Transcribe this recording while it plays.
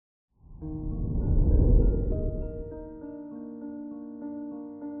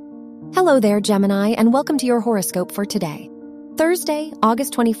Hello there, Gemini, and welcome to your horoscope for today, Thursday,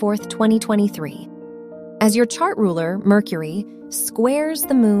 August 24th, 2023. As your chart ruler, Mercury, squares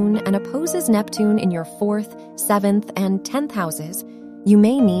the moon and opposes Neptune in your 4th, 7th, and 10th houses, you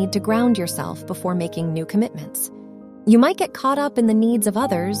may need to ground yourself before making new commitments. You might get caught up in the needs of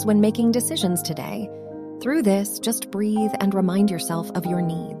others when making decisions today. Through this, just breathe and remind yourself of your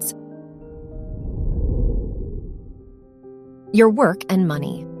needs. Your work and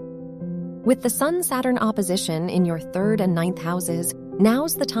money. With the Sun-Saturn opposition in your 3rd and 9th houses,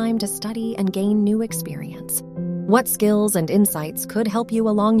 now's the time to study and gain new experience. What skills and insights could help you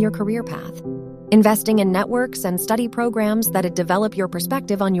along your career path? Investing in networks and study programs that develop your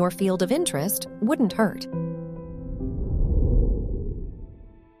perspective on your field of interest wouldn't hurt.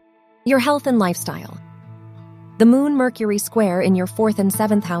 Your health and lifestyle. The Moon-Mercury square in your 4th and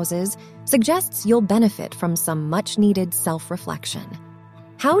 7th houses suggests you'll benefit from some much-needed self-reflection.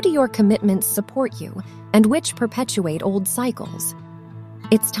 How do your commitments support you, and which perpetuate old cycles?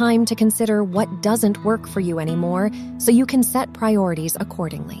 It's time to consider what doesn't work for you anymore so you can set priorities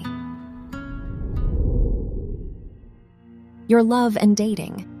accordingly. Your love and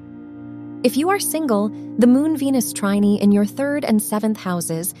dating. If you are single, the Moon-Venus trine in your 3rd and 7th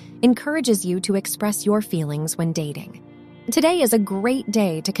houses encourages you to express your feelings when dating. Today is a great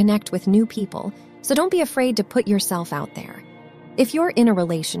day to connect with new people, so don't be afraid to put yourself out there. If you're in a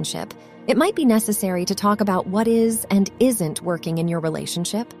relationship, it might be necessary to talk about what is and isn't working in your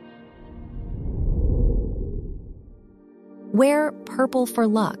relationship. Wear purple for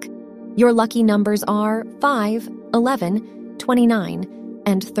luck. Your lucky numbers are 5, 11, 29,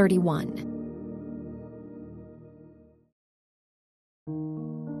 and 31.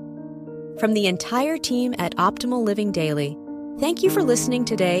 From the entire team at Optimal Living Daily, thank you for listening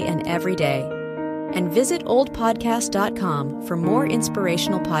today and every day. And visit oldpodcast.com for more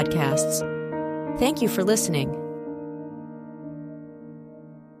inspirational podcasts. Thank you for listening.